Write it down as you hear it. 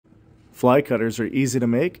Fly cutters are easy to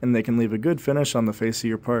make and they can leave a good finish on the face of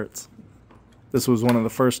your parts. This was one of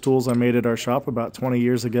the first tools I made at our shop about 20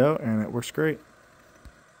 years ago and it works great.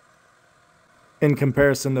 In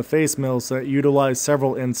comparison to face mills that utilize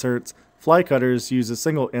several inserts, fly cutters use a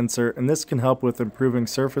single insert, and this can help with improving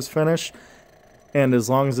surface finish, and as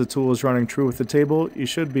long as the tool is running true with the table, you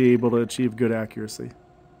should be able to achieve good accuracy.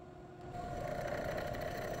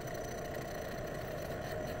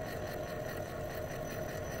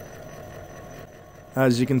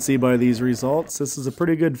 As you can see by these results, this is a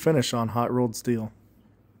pretty good finish on hot rolled steel.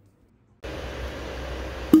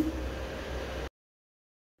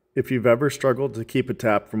 If you've ever struggled to keep a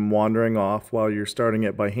tap from wandering off while you're starting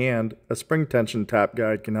it by hand, a spring tension tap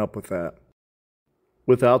guide can help with that.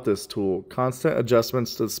 Without this tool, constant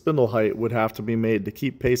adjustments to the spindle height would have to be made to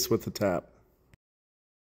keep pace with the tap.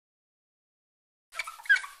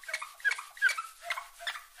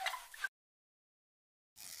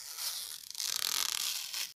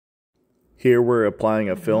 Here we're applying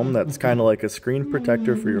a film that's kind of like a screen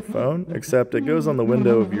protector for your phone, except it goes on the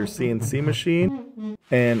window of your CNC machine,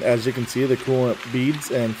 and as you can see, the coolant beads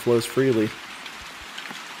and flows freely.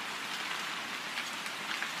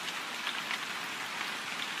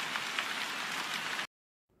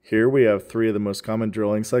 Here we have three of the most common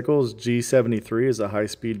drilling cycles. G73 is a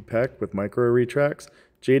high-speed peck with micro retracts,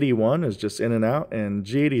 G81 is just in and out, and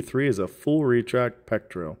G83 is a full retract peck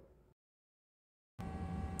drill.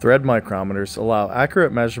 Thread micrometers allow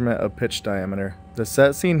accurate measurement of pitch diameter. The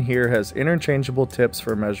set seen here has interchangeable tips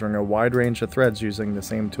for measuring a wide range of threads using the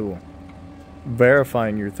same tool.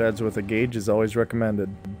 Verifying your threads with a gauge is always recommended.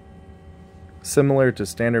 Similar to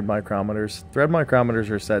standard micrometers, thread micrometers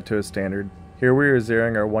are set to a standard. Here we are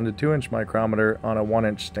zeroing our 1 to 2 inch micrometer on a 1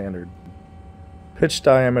 inch standard. Pitch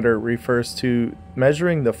diameter refers to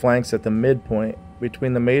measuring the flanks at the midpoint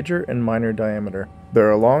between the major and minor diameter. There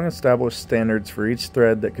are long established standards for each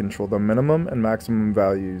thread that control the minimum and maximum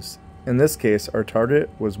values. In this case, our target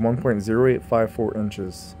was 1.0854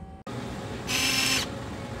 inches.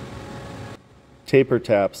 Taper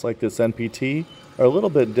taps like this NPT are a little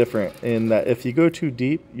bit different in that if you go too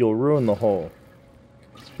deep, you'll ruin the hole.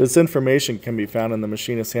 This information can be found in the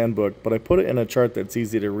Machinist Handbook, but I put it in a chart that's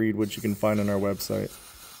easy to read, which you can find on our website.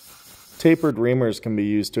 Tapered reamers can be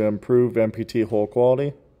used to improve NPT hole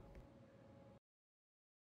quality.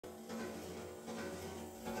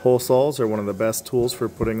 Hole saws are one of the best tools for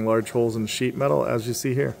putting large holes in sheet metal, as you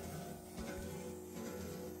see here.